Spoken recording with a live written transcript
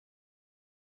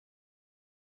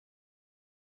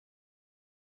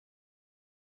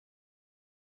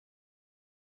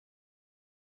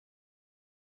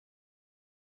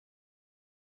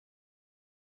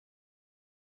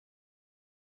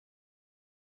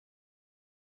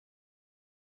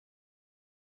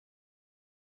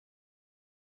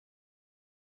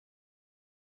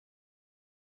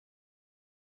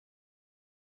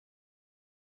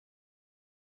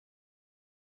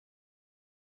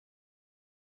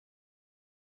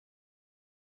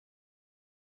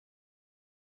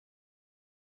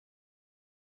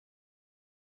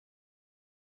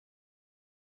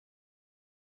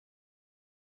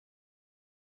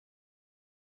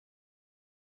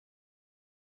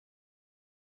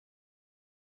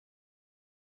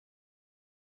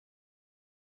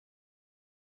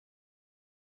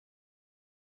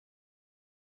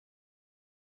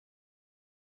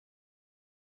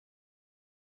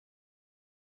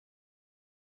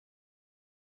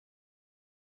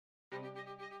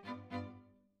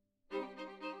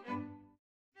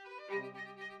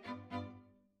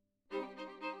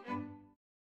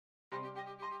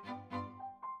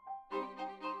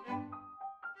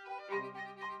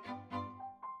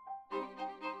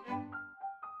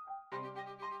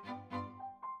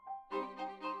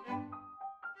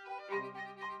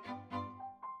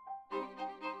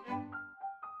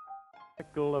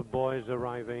Cycle of boys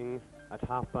arriving at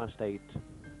 8:30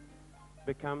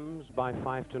 becomes by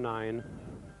 5 to 9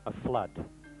 a flood.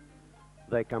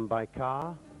 They come by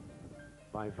car,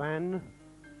 by van,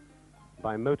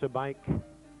 by motorbike,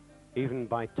 even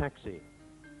by taxi.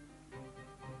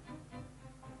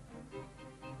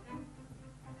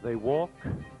 They walk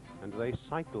and they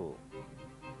cycle.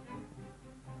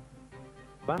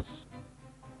 Bus,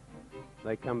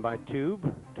 they come by tube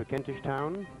to Kentish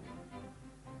Town.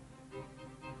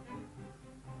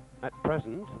 At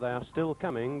present, they are still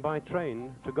coming by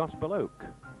train to Gospel Oak.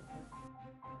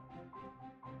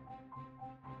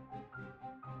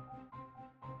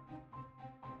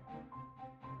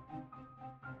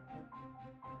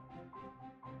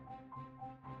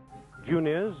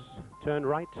 Juniors turn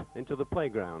right into the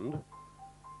playground,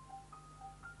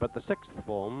 but the sixth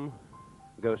form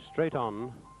goes straight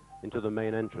on into the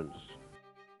main entrance.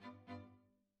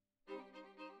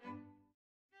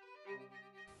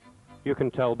 You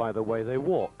can tell by the way they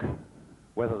walk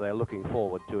whether they're looking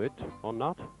forward to it or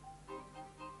not.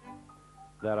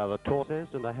 There are the tortoises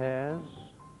and the hares,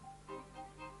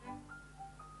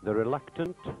 the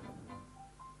reluctant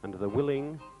and the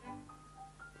willing,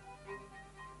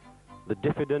 the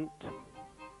diffident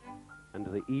and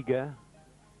the eager.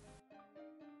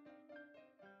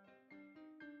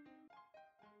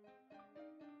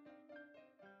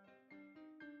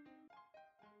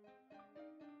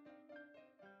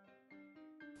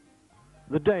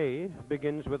 The day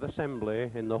begins with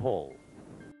assembly in the hall.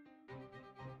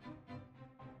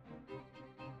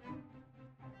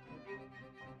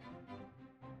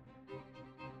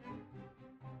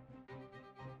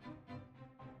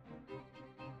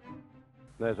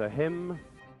 There's a hymn,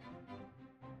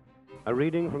 a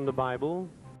reading from the Bible,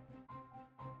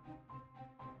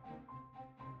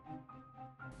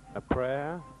 a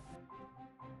prayer,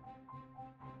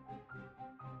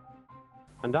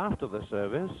 and after the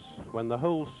service, when the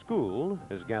whole school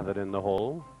is gathered in the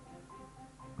hall,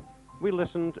 we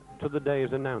listened to the day's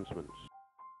announcements.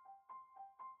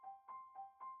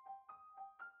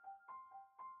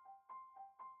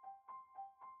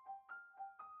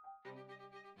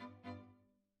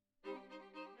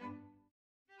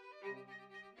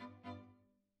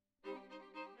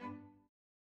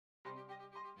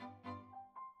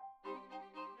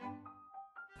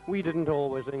 We didn't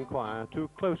always inquire too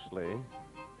closely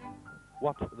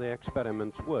what the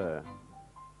experiments were,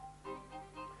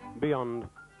 beyond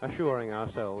assuring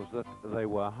ourselves that they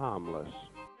were harmless.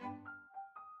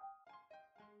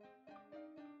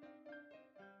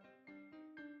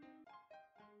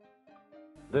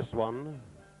 This one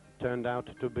turned out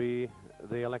to be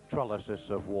the electrolysis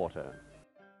of water.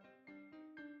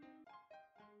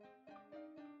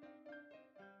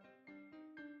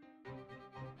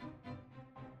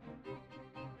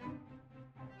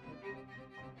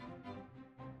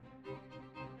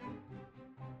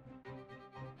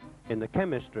 In the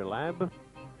chemistry lab,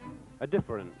 a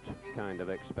different kind of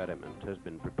experiment has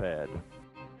been prepared.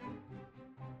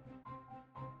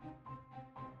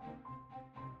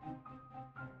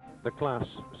 The class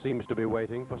seems to be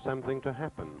waiting for something to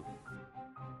happen.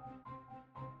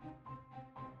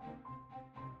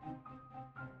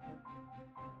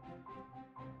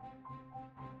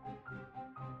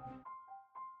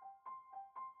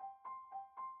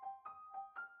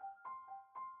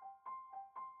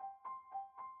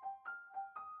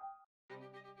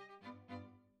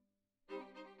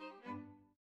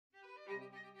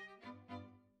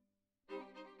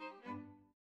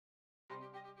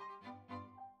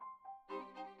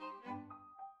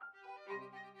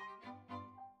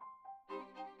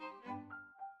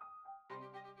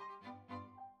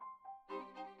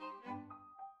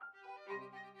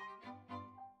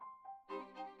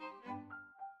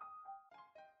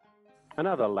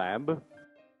 Another lab,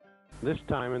 this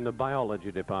time in the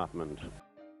biology department.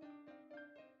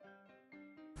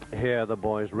 Here the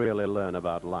boys really learn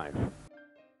about life.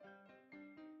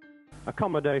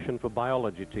 Accommodation for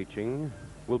biology teaching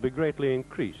will be greatly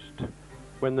increased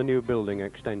when the new building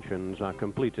extensions are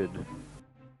completed.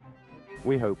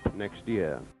 We hope next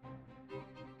year.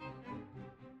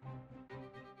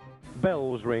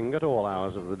 Bells ring at all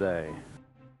hours of the day.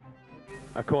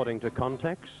 According to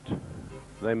context,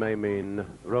 they may mean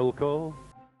roll call,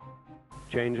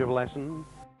 change of lesson,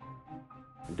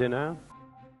 dinner,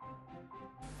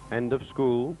 end of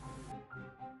school,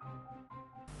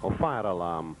 or fire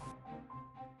alarm.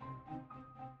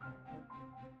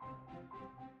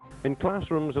 In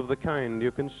classrooms of the kind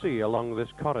you can see along this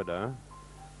corridor,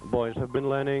 boys have been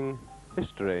learning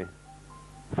history,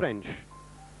 French,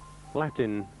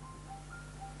 Latin,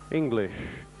 English,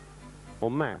 or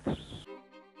maths.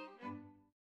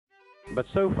 But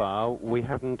so far, we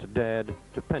haven't dared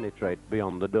to penetrate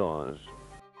beyond the doors.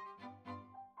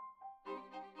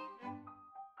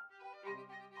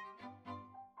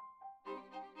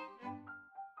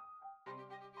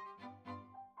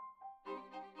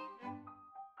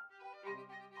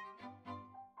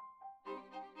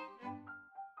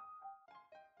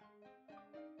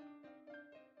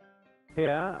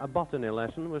 Here, a botany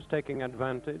lesson was taking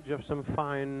advantage of some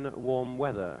fine, warm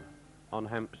weather on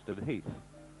Hampstead Heath,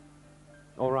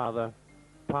 or rather,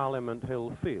 Parliament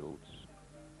Hill Fields,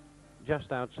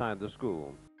 just outside the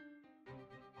school.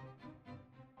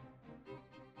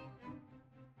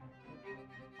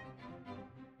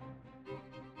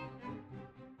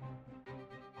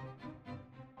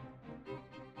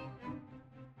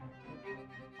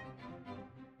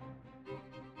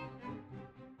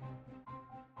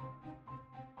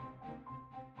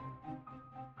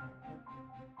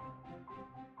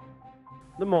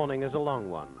 The morning is a long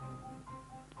one.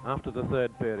 After the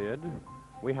third period,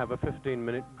 we have a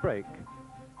 15-minute break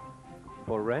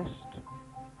for rest,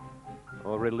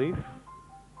 or relief,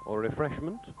 or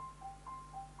refreshment.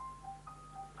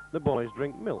 The boys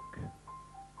drink milk,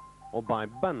 or buy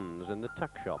buns in the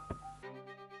tuck shop.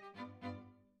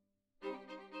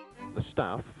 The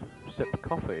staff sip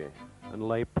coffee and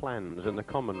lay plans in the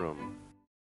common room.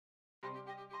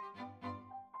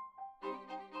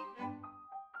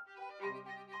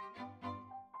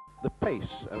 The pace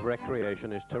of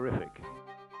recreation is terrific.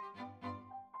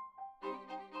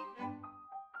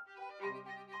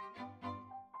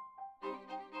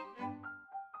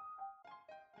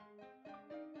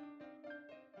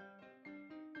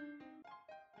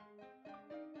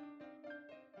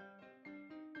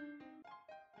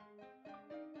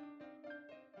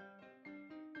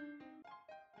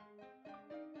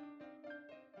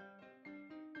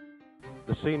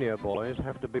 The senior boys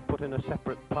have to be put in a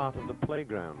separate part of the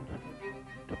playground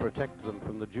to protect them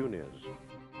from the juniors.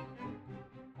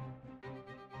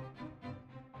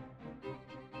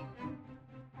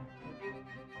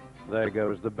 There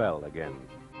goes the bell again.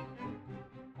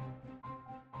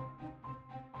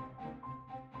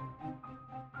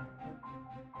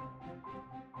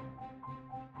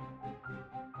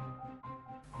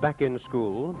 Back in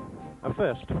school, a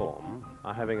first form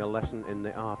are having a lesson in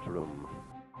the art room.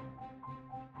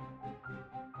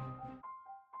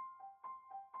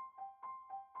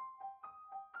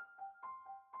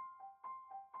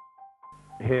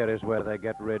 Here is where they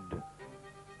get rid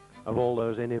of all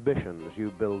those inhibitions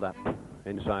you build up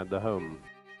inside the home.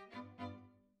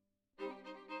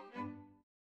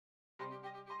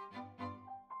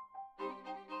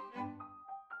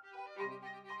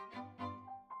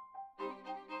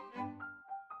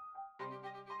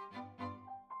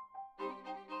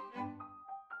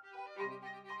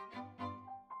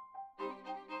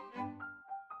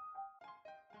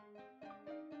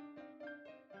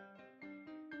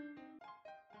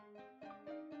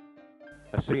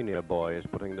 A senior boy is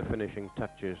putting the finishing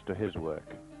touches to his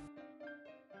work.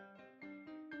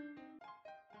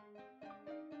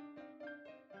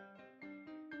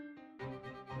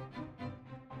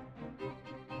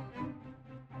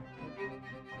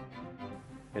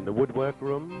 In the woodwork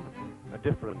room, a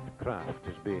different craft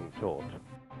is being taught.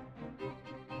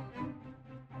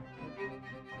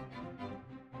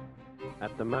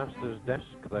 At the master's desk,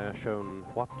 they are shown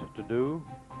what to do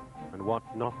and what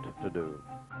not to do.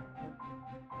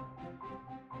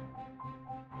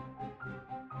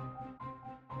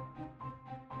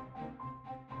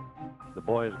 The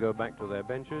boys go back to their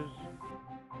benches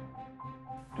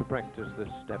to practice this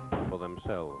step for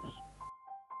themselves.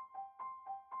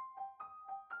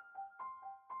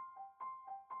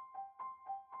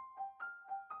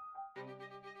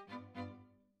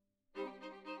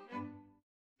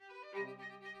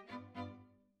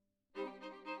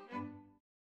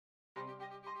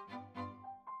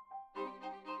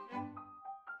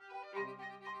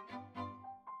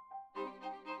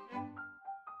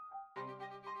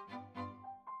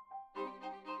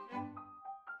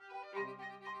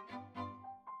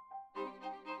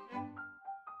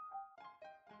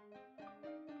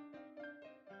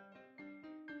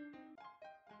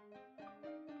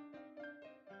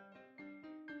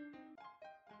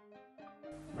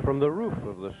 From the roof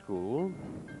of the school,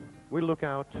 we look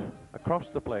out across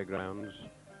the playgrounds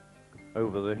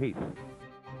over the heath.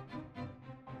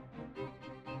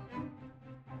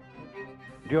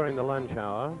 During the lunch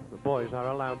hour, the boys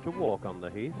are allowed to walk on the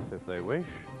heath if they wish.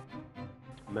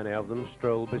 Many of them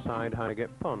stroll beside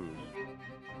Highgate ponds.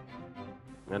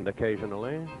 And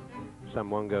occasionally,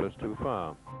 someone goes too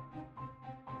far.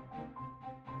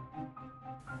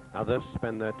 Others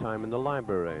spend their time in the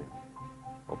library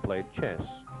or play chess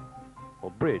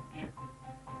or bridge,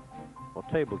 or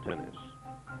table tennis,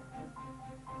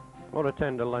 or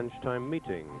attend a lunchtime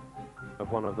meeting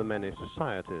of one of the many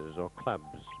societies or clubs.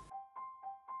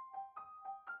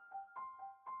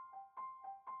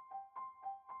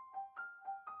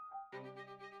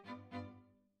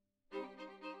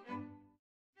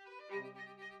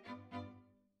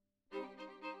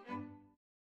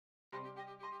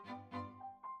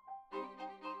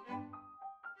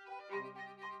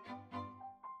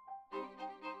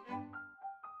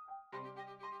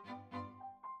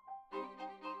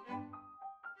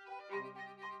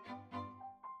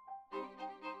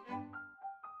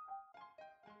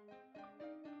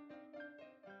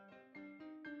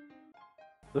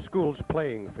 The school's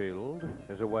playing field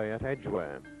is away at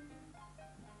Edgware.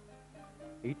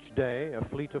 Each day, a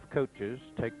fleet of coaches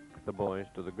take the boys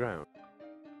to the ground.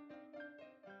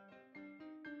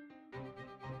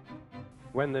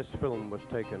 When this film was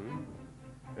taken,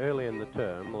 early in the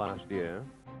term last year,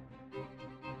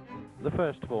 the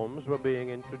first forms were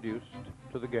being introduced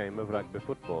to the game of rugby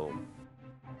football.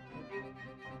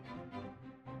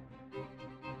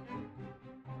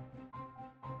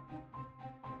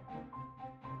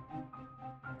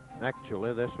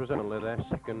 Actually, this was only their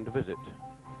second visit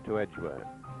to Edgware.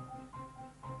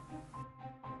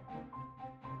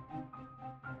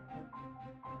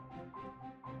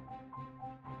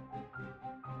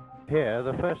 Here,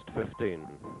 the first 15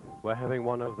 were having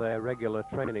one of their regular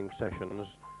training sessions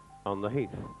on the heath,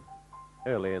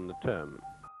 early in the term.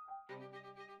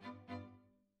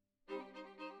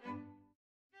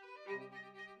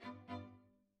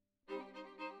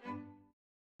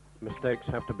 Mistakes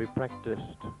have to be practiced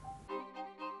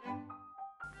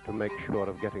to make sure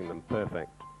of getting them perfect.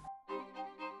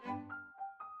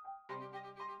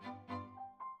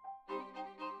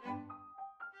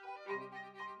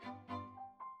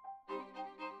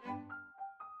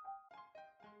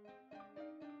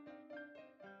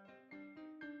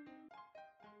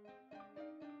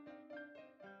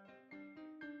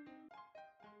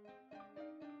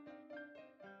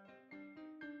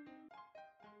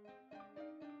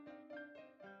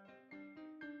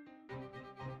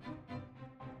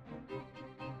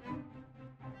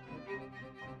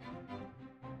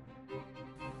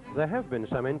 There have been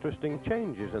some interesting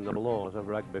changes in the laws of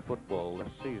rugby football this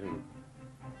season,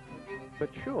 but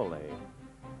surely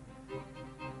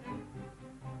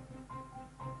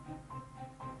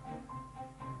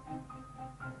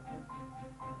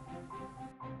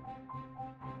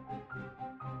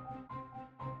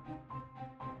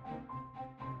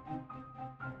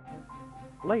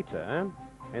later,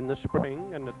 in the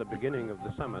spring and at the beginning of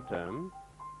the summer term,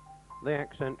 the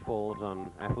accent falls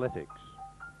on athletics.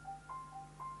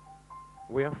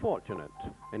 We are fortunate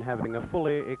in having a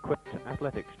fully equipped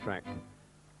athletics track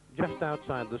just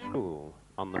outside the school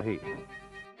on the heath.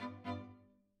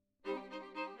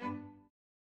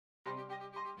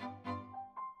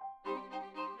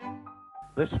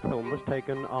 This film was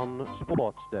taken on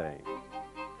Sports Day,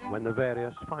 when the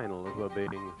various finals were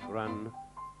being run,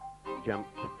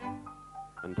 jumped,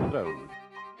 and thrown.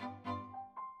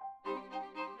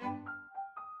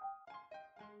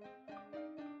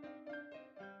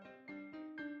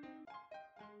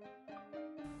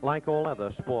 Like all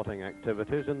other sporting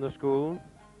activities in the school,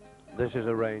 this is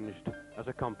arranged as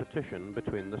a competition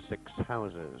between the 6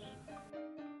 houses.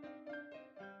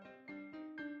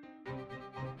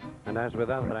 And as with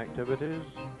other activities,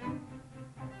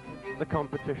 the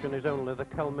competition is only the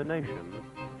culmination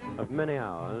of many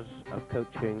hours of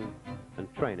coaching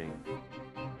and training.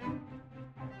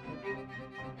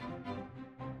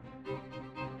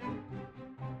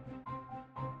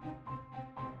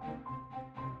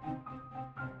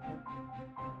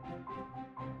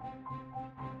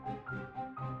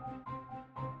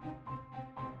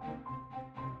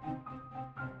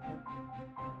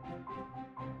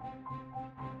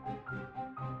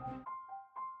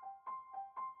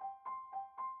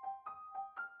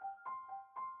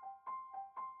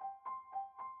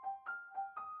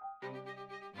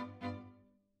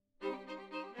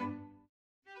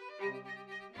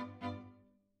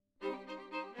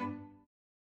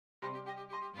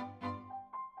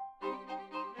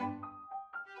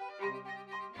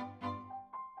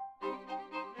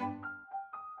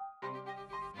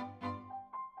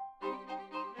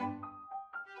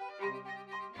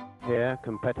 Here,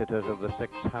 competitors of the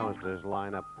 6 houses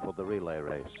line up for the relay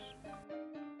race.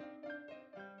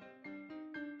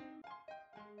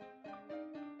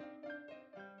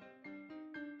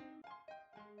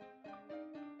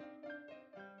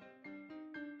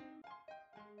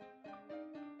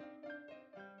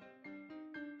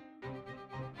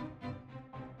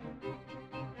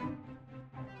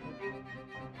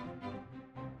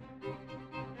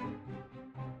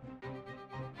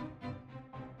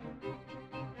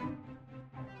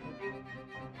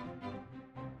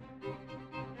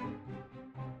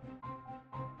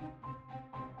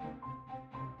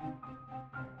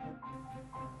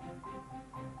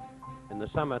 In the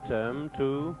summer term,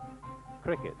 too,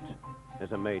 cricket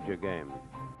is a major game.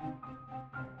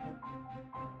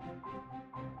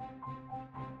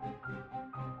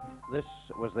 This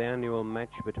was the annual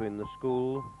match between the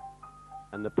school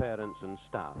and the parents and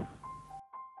staff.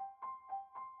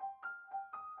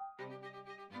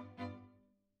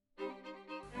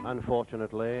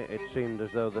 Unfortunately, it seemed as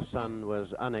though the sun was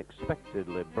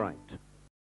unexpectedly bright.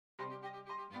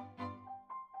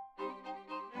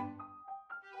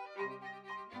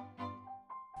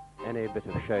 Any bit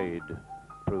of shade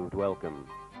proved welcome.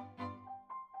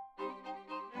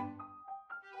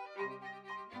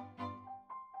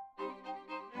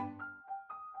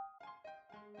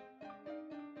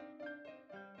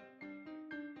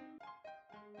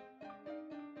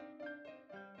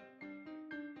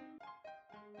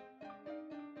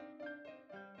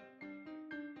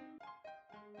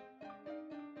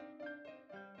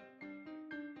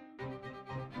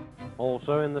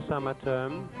 Also in the summer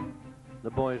term, the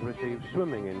boys received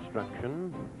swimming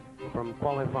instruction from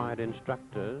qualified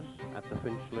instructors at the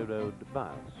Finchley Road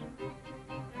baths.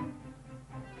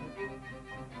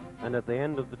 And at the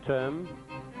end of the term,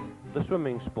 the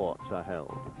swimming sports are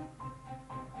held.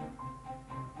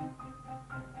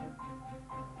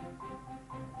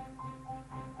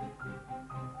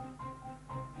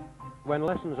 When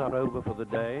lessons are over for the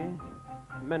day,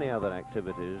 many other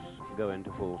activities go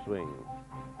into full swing.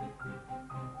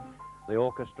 The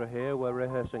orchestra here were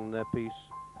rehearsing their piece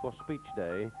for Speech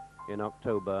Day in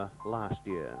October last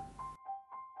year.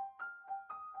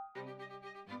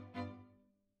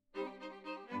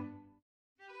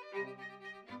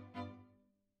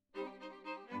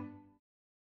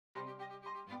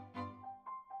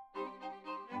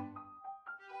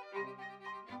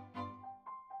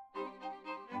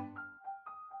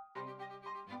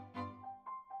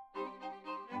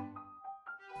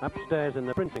 Upstairs in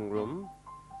the printing room,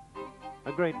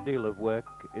 a great deal of work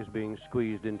is being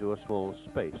squeezed into a small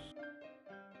space.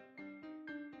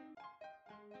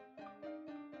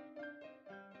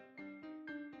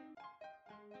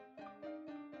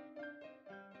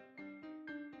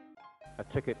 A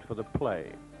ticket for the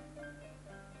play,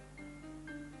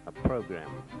 a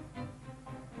program,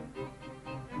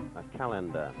 a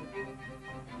calendar,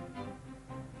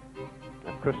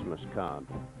 a Christmas card,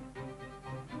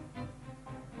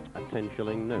 a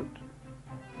 10-shilling note.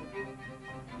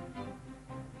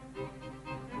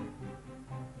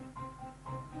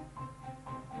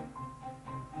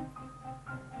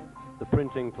 The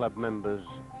printing club members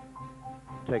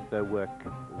take their work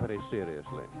very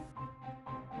seriously.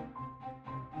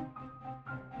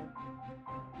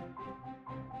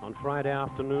 On Friday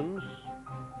afternoons,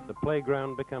 the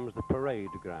playground becomes the parade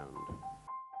ground.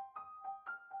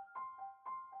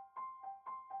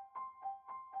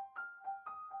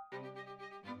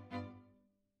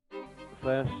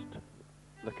 First,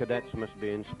 the cadets must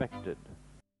be inspected.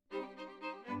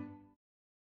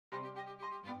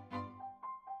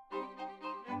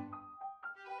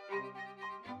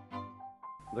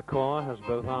 The Corps has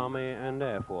both Army and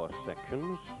Air Force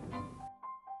sections.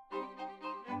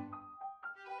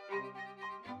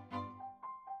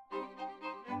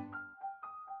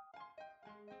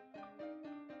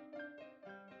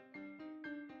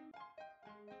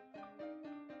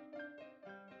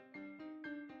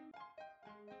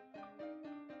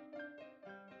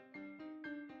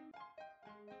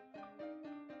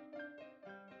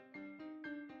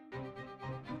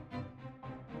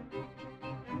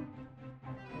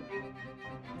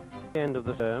 At the end of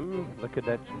the term, the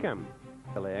cadets camp.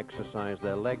 They exercise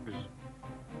their legs,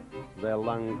 their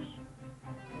lungs,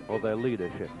 or their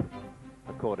leadership,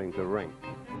 according to rank.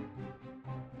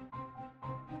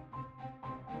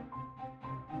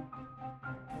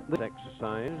 This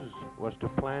exercise was to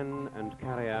plan and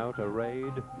carry out a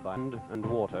raid by land and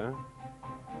water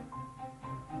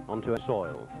onto a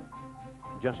soil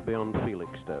just beyond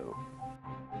Felixstowe.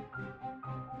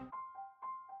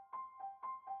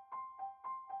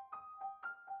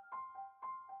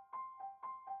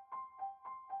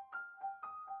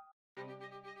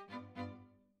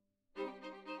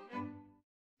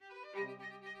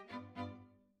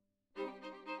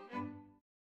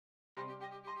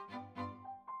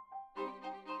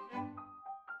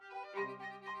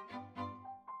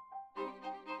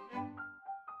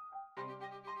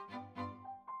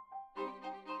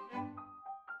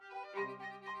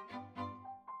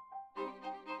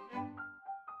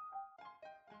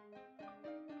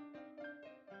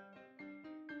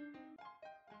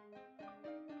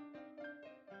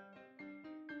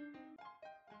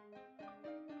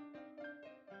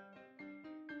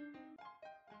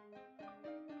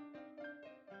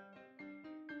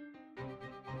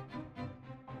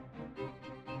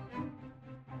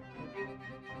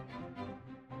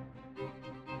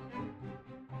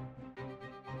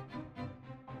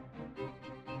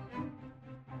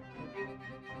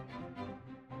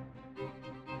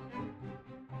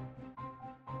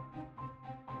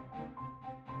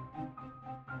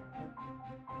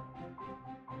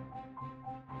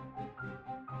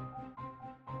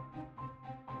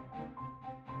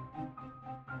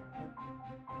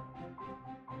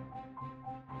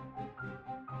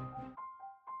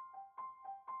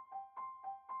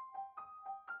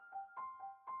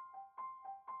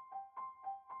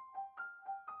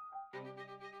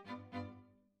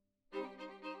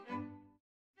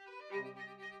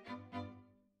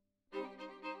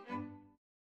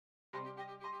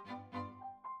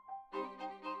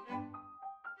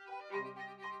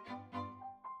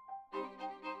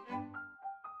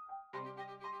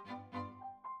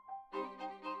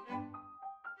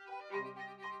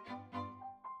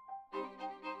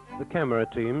 The camera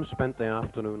team spent the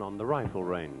afternoon on the rifle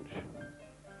range,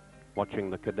 watching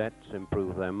the cadets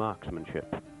improve their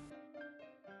marksmanship.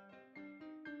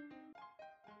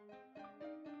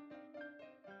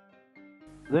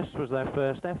 This was their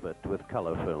first effort with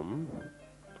color film,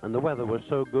 and the weather was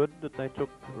so good that they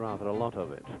took rather a lot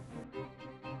of it.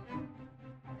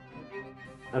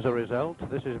 As a result,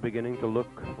 this is beginning to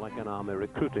look like an army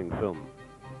recruiting film.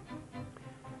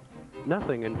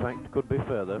 Nothing, in fact, could be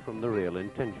further from the real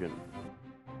intention.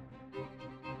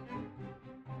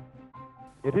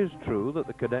 It is true that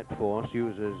the cadet force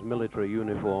uses military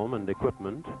uniform and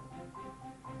equipment,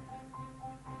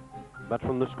 but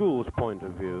from the school's point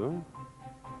of view,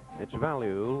 its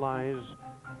value lies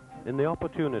in the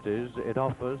opportunities it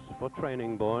offers for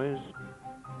training boys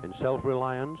in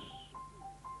self-reliance,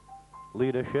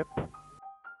 leadership,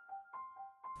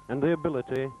 and the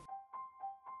ability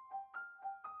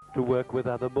to work with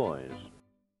other boys.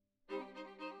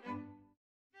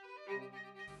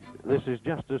 This is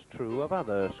just as true of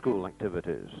other school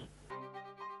activities,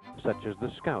 such as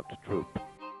the Scout Troop,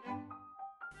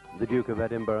 the Duke of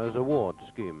Edinburgh's award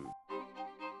scheme,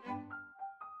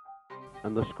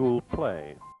 and the school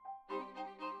play.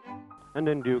 And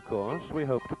in due course, we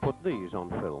hope to put these on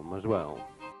film as well.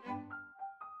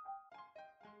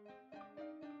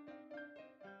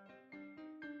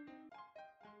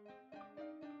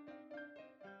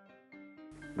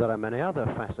 There are many other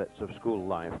facets of school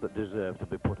life that deserve to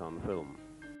be put on film.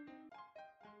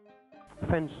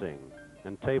 Fencing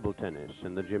and table tennis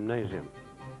in the gymnasium.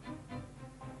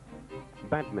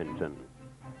 Badminton.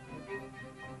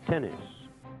 Tennis.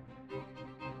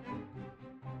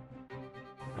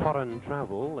 Foreign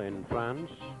travel in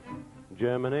France,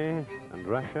 Germany and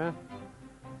Russia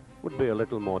would be a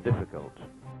little more difficult.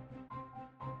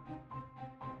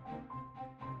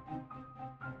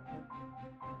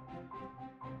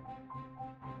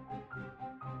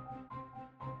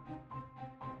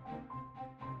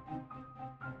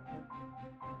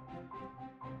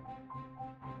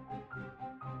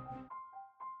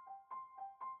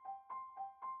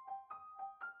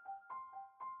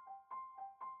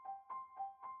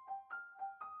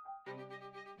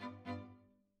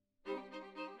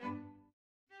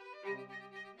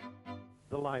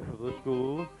 The life of the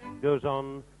school goes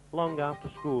on long after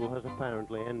school has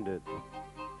apparently ended.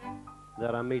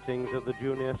 There are meetings of the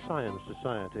Junior Science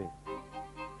Society,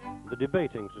 the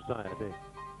Debating Society,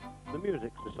 the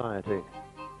Music Society,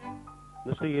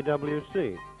 the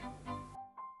CEWC.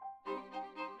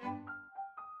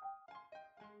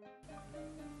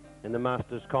 In the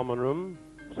Master's Common Room,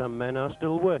 some men are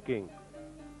still working,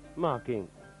 marking,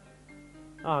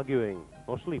 arguing,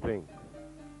 or sleeping.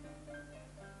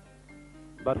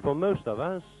 But for most of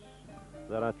us,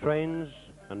 there are trains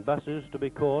and buses to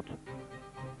be caught,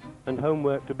 and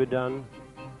homework to be done,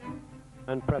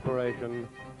 and preparation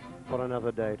for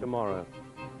another day tomorrow.